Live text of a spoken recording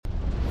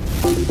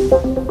Hi,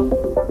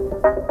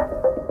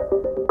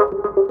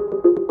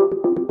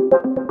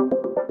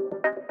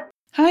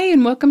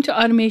 and welcome to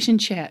Automation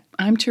Chat.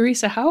 I'm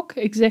Teresa Hauk,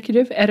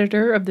 Executive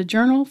Editor of the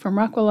Journal from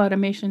Rockwell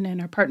Automation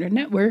and our partner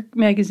network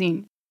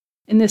magazine.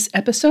 In this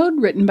episode,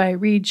 written by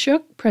Reed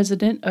Shook,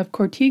 President of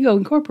Cortigo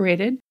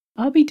Incorporated,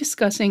 I'll be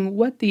discussing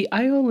what the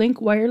IO-Link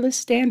wireless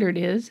standard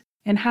is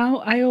and how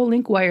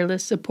IO-Link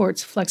wireless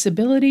supports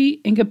flexibility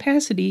and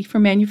capacity for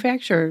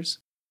manufacturers.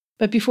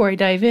 But before I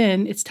dive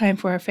in, it's time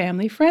for our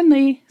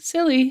family-friendly,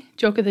 silly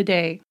joke of the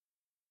day.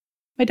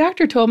 My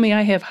doctor told me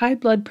I have high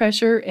blood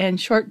pressure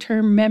and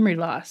short-term memory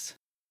loss.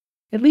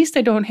 At least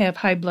I don't have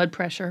high blood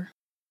pressure.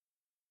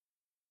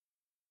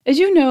 As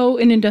you know,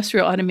 in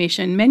industrial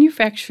automation,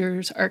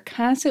 manufacturers are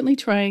constantly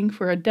trying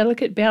for a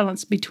delicate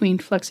balance between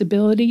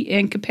flexibility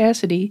and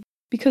capacity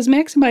because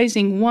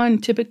maximizing one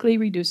typically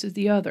reduces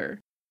the other.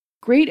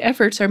 Great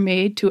efforts are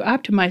made to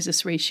optimize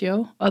this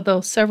ratio,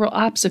 although several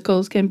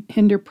obstacles can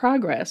hinder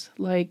progress,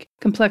 like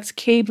complex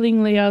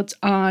cabling layouts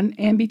on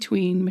and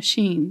between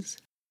machines.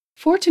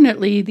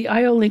 Fortunately, the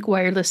IO-Link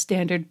wireless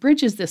standard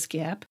bridges this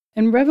gap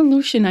and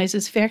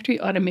revolutionizes factory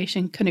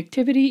automation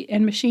connectivity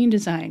and machine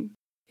design.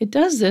 It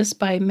does this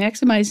by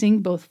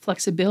maximizing both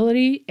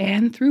flexibility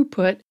and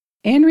throughput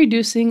and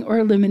reducing or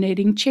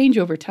eliminating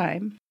changeover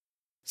time.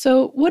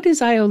 So, what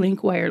is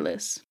IO-Link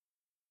wireless?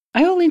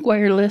 IO-Link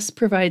wireless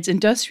provides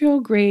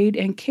industrial-grade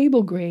and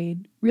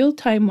cable-grade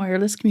real-time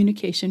wireless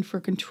communication for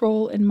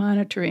control and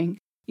monitoring,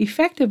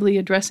 effectively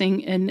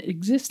addressing an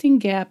existing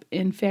gap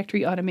in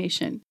factory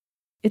automation.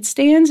 It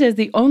stands as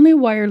the only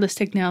wireless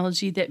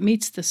technology that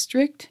meets the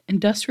strict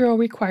industrial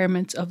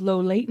requirements of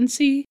low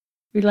latency,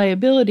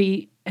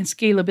 reliability, and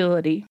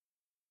scalability.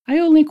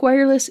 IO-Link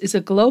Wireless is a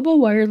global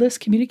wireless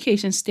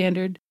communication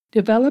standard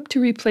developed to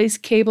replace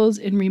cables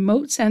in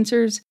remote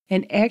sensors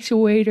and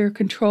actuator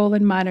control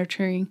and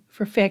monitoring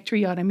for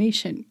factory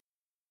automation.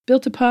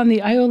 Built upon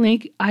the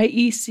IO-Link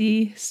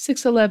IEC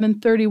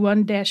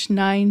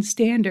 61131-9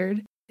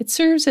 standard, it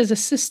serves as a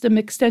system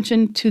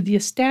extension to the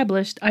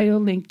established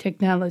IO-Link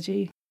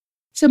technology.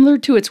 Similar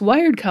to its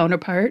wired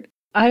counterpart,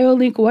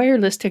 IO-Link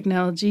wireless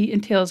technology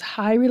entails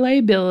high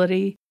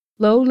reliability,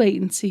 low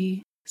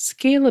latency,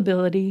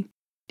 scalability,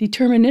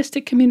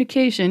 deterministic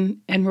communication,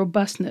 and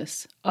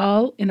robustness,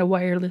 all in a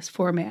wireless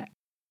format.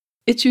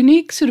 Its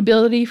unique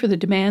suitability for the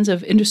demands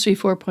of Industry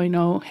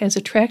 4.0 has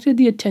attracted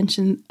the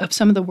attention of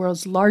some of the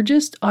world's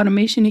largest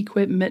automation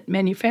equipment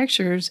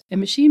manufacturers and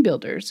machine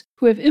builders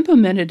who have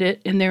implemented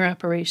it in their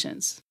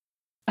operations.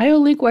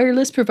 IO-Link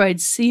Wireless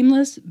provides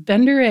seamless,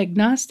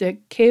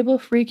 vendor-agnostic,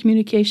 cable-free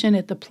communication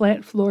at the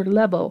plant floor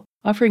level,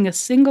 offering a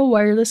single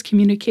wireless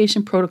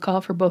communication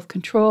protocol for both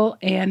control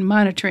and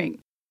monitoring.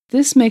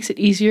 This makes it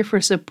easier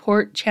for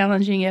support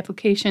challenging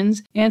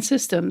applications and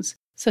systems,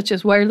 such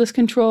as wireless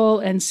control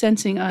and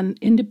sensing on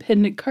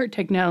independent cart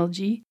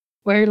technology,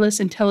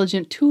 wireless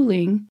intelligent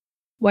tooling,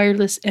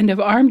 wireless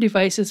end-of-arm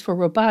devices for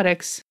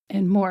robotics,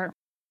 and more.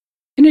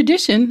 In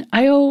addition,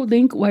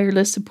 IO-Link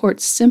Wireless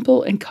supports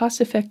simple and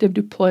cost-effective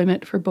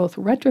deployment for both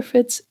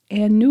retrofits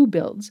and new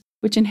builds,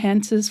 which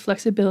enhances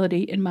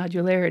flexibility and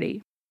modularity.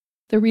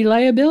 The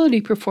reliability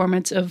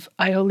performance of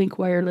IO-Link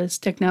Wireless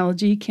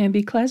technology can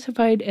be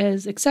classified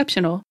as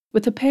exceptional,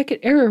 with a packet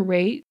error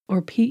rate,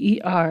 or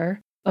PER,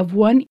 of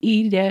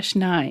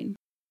 1E-9.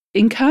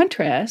 In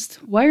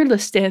contrast,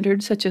 wireless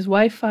standards such as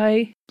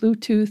Wi-Fi,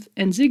 Bluetooth,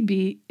 and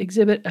Zigbee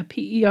exhibit a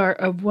PER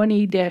of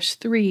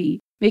 1E-3,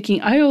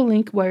 making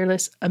IO-Link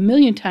Wireless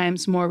 1,000,000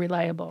 times more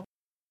reliable.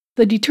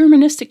 The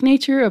deterministic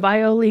nature of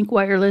IO-Link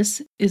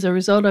Wireless is a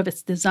result of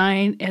its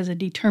design as a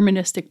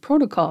deterministic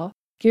protocol,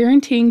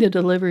 guaranteeing the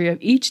delivery of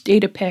each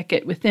data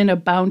packet within a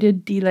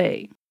bounded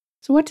delay.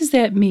 So what does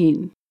that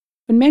mean?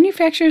 When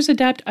manufacturers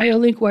adopt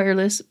IO-Link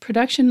Wireless,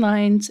 production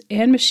lines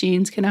and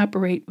machines can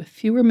operate with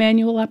fewer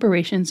manual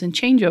operations and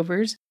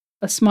changeovers,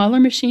 a smaller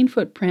machine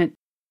footprint,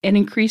 and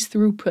increased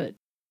throughput.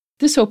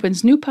 This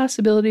opens new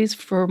possibilities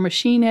for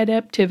machine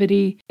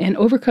adaptivity and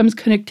overcomes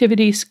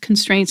connectivity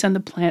constraints on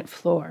the plant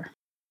floor.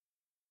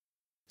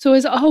 So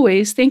as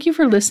always, thank you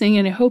for listening,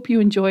 and I hope you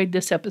enjoyed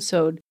this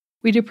episode.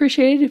 We'd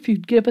appreciate it if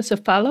you'd give us a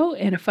follow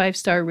and a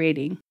 5-star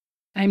rating.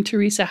 I'm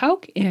Teresa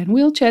Hauk, and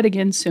we'll chat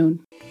again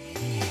soon.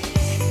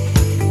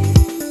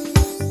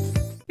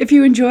 If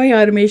you enjoy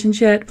Automation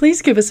Chat,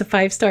 please give us a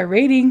 5-star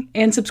rating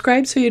and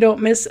subscribe so you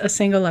don't miss a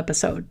single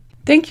episode.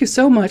 Thank you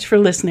so much for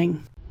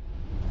listening.